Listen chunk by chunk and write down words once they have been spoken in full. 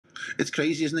It's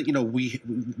crazy, isn't it? You know,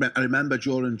 I remember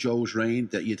during Joe's reign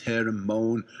that you'd hear him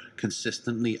moan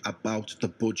consistently about the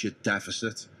budget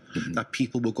deficit. That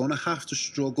people were going to have to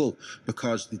struggle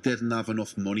because they didn't have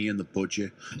enough money in the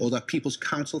budget, or that people's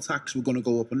council tax were going to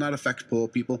go up, and that affects poor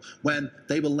people, when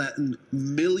they were letting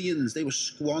millions, they were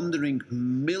squandering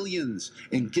millions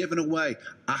in giving away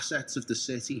assets of the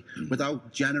city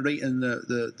without generating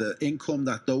the income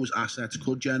that those assets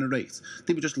could generate.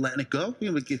 They were just letting it go,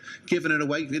 you know, giving it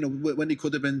away, you know, when they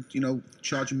could have been, you know,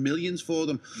 charging millions for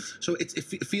them. So it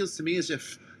feels to me as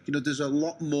if, you know, there's a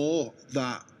lot more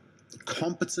that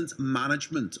competent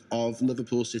management of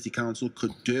Liverpool City Council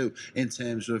could do in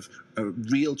terms of a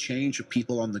real change of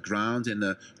people on the ground in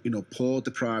the, you know, poor,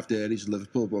 deprived areas of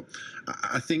Liverpool. But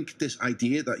I think this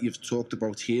idea that you've talked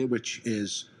about here, which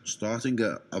is starting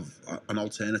an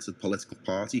alternative political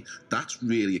party, that's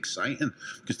really exciting,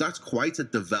 because that's quite a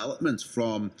development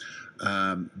from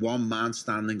one man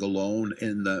standing alone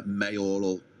in the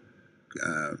mayoral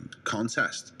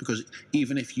contest. Because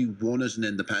even if you won as an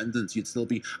independent, you'd still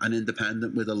be an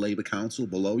independent with a Labour council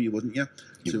below you, wouldn't you?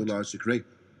 To a large degree.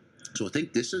 So I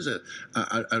think this is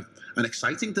an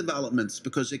exciting development,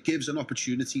 because it gives an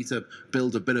opportunity to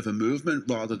build a bit of a movement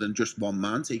rather than just one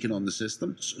man taking on the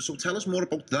system. So tell us more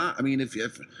about that. I mean, have you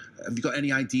got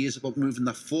any ideas about moving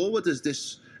that forward? Is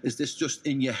this just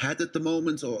in your head at the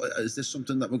moment, or is this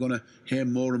something that we're going to hear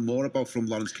more and more about from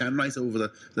Lawrence Kenwright over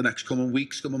the next coming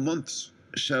weeks, coming months?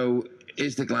 So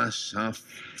is the glass half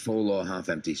full or half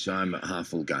empty? So I'm a half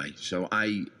full guy. So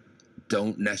I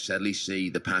don't necessarily see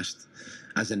the past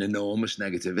as an enormous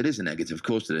negative. It is a negative, of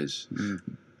course it is.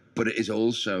 But it is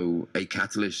also a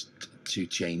catalyst to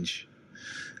change.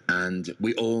 And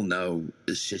we all know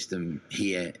the system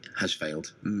here has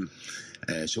failed.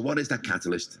 So what is that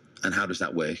catalyst, and how does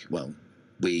that work? Well,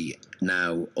 we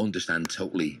now understand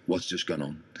totally what's just gone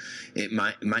on. It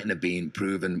mightn't have been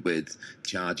proven with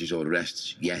charges or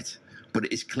arrests yet, but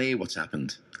it is clear what's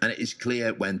happened. And it is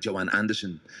clear when Joanne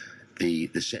Anderson, the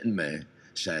sitting mayor,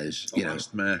 says, you know,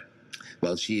 mayor.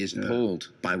 Well, she is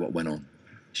appalled by what went on.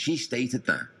 She stated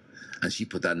that, and she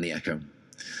put that in the Echo.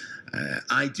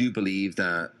 I do believe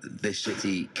that this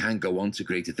city can go on to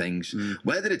greater things.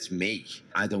 Whether it's me,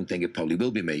 I don't think it probably will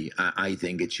be me. I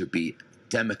think it should be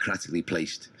democratically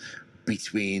placed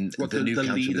between the new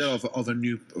councillors. Leader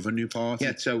of a new party.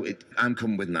 Yeah, so I'm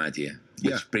coming with an idea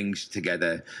which brings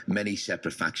together many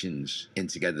separate factions in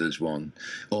together as one,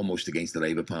 almost against the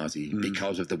Labour Party,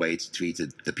 because of the way it's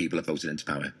treated the people that voted into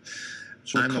power.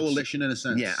 So a coalition, in a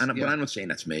sense. Yeah, but I'm not saying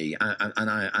that's me, and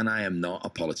I am not a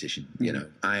politician. You know,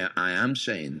 I am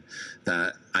saying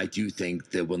that I do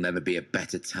think there will never be a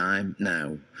better time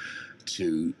now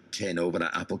to turn over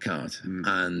that apple cart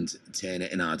and turn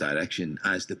it in our direction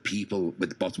as the people with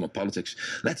the bottom-up politics.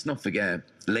 Let's not forget,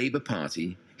 Labour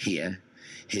Party here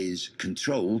is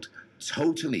controlled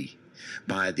totally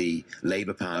by the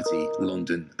Labour Party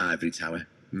London Ivory Tower.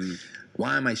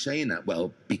 Why am I saying that?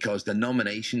 Well, because the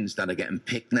nominations that are getting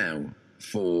picked now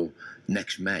for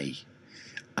next May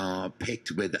are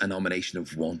picked with a nomination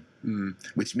of one,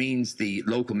 which means the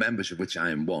local members, of which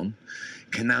I am one,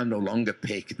 can now no longer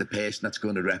pick the person that's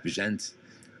going to represent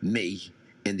me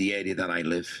in the area that I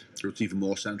live. So it's even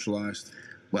more centralised.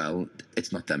 Well,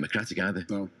 it's not democratic either.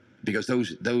 No. Because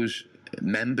those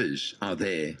members are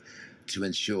there to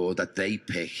ensure that they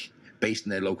pick, based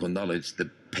on their local knowledge, the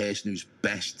person who's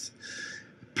best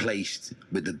placed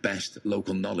with the best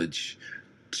local knowledge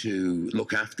to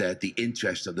look after the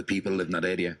interests of the people who live in that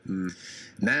area.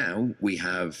 Now we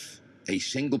have a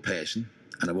single person,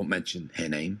 and I won't mention her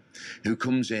name, who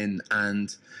comes in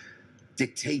and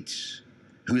dictates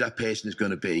who that person is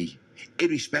going to be,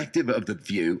 irrespective of the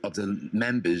view of the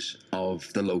members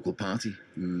of the local party.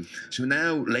 So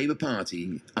now Labour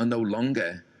Party are no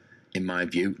longer, in my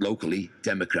view, locally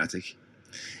democratic.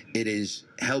 It is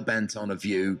hell-bent on a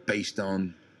view based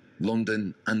on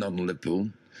London and not on Liverpool.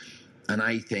 And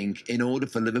I think in order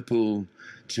for Liverpool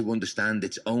to understand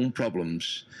its own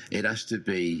problems, it has to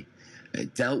be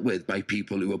dealt with by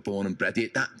people who are born and bred here.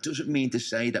 That doesn't mean to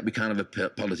say that we can't have a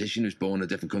politician who's born in a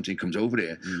different country and comes over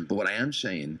here. But what I am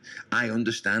saying, I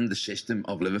understand the system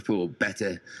of Liverpool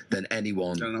better than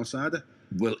anyone An outsider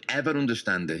will ever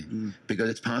understand it, because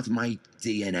it's part of my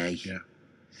DNA.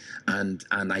 And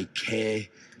I care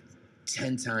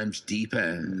 10 times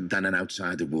deeper than an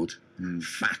outsider would.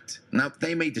 Fact. Now,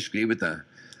 they may disagree with that.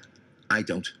 I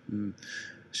don't.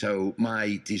 So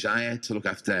my desire to look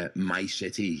after my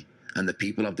city and the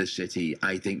people of this city,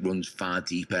 I think, runs far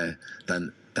deeper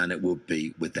than it would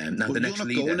be with them. Now, but the you're next not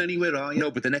leader, going anywhere, are you?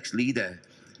 No, but the next leader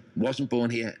wasn't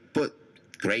born here. But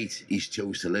great, he's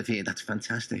chose to live here. That's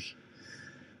fantastic.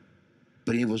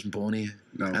 but he wasn't born here.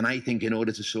 No. And I think in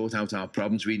order to sort out our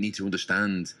problems, we need to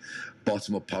understand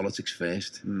bottom-up politics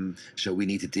first. So we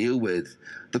need to deal with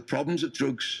the problems of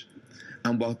drugs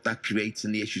and what that creates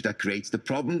and the issues that creates. The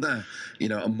problem that, you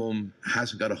know, a mum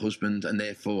hasn't got a husband and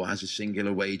therefore has a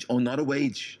singular wage or not a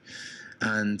wage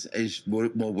and is more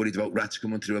worried about rats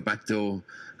coming through her back door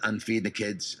and feeding the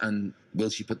kids, and will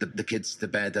she put the kids to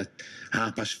bed at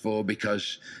 4:30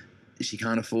 because she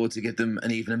can't afford to give them an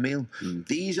evening meal.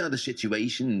 These are the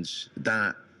situations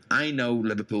that I know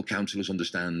Liverpool councillors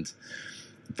understand,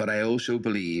 but I also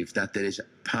believe that there is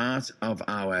part of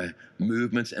our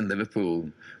movement in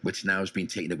Liverpool which now has been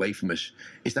taken away from us.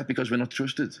 Is that because we're not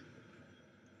trusted?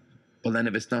 Well, then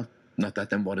if it's not that,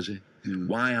 then what is it?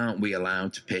 Why aren't we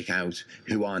allowed to pick out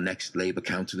who our next Labour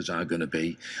councillors are going to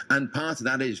be? And part of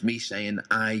that is me saying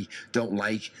I don't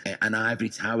like an ivory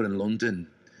tower in London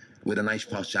with a nice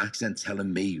posh accent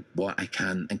telling me what I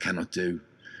can and cannot do,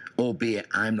 albeit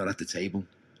I'm not at the table.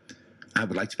 I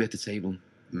would like to be at the table.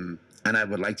 And I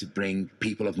would like to bring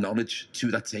people of knowledge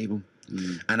to that table.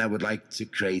 And I would like to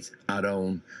create our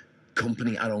own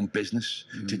company, our own business,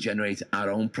 to generate our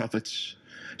own profits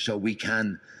so we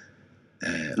can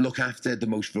look after the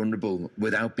most vulnerable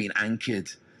without being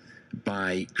anchored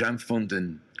by grant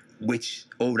funding, which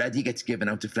already gets given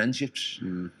out to friendships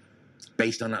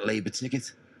based on that Labour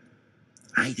ticket.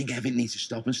 I think everything needs to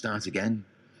stop and start again.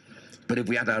 But if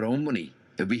we had our own money,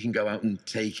 if we can go out and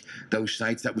take those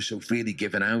sites that were so freely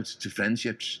given out to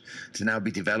friendships to now be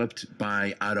developed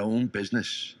by our own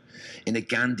business in a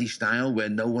Gandhi style where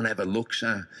no one ever looks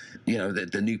at, you know,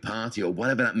 the new party or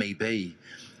whatever that may be,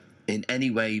 in any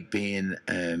way being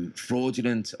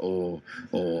fraudulent or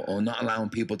not allowing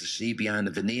people to see behind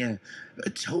the veneer, a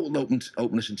total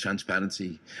openness and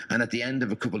transparency. And at the end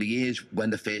of a couple of years, when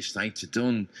the first sites are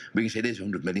done, we can say there's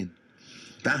 100 million.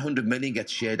 That 100 million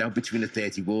gets shared out between the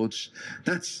 30 wards.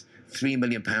 That's £3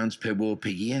 million per ward per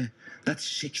year. That's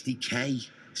 60k,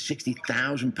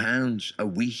 £60,000 a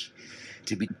week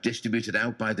to be distributed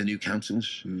out by the new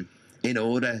councils in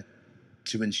order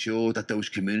to ensure that those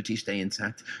communities stay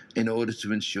intact, in order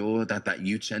to ensure that that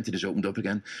youth centre is opened up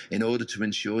again, in order to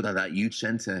ensure that that youth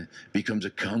centre becomes a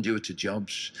conduit to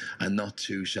jobs and not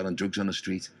to selling drugs on the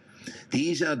street.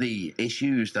 These are the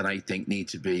issues that I think need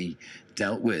to be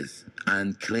dealt with,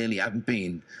 and clearly haven't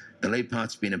been. The Labour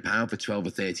Party's been in power for 12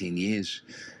 or 13 years.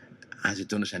 Has it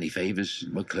done us any favours?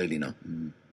 Well, clearly not.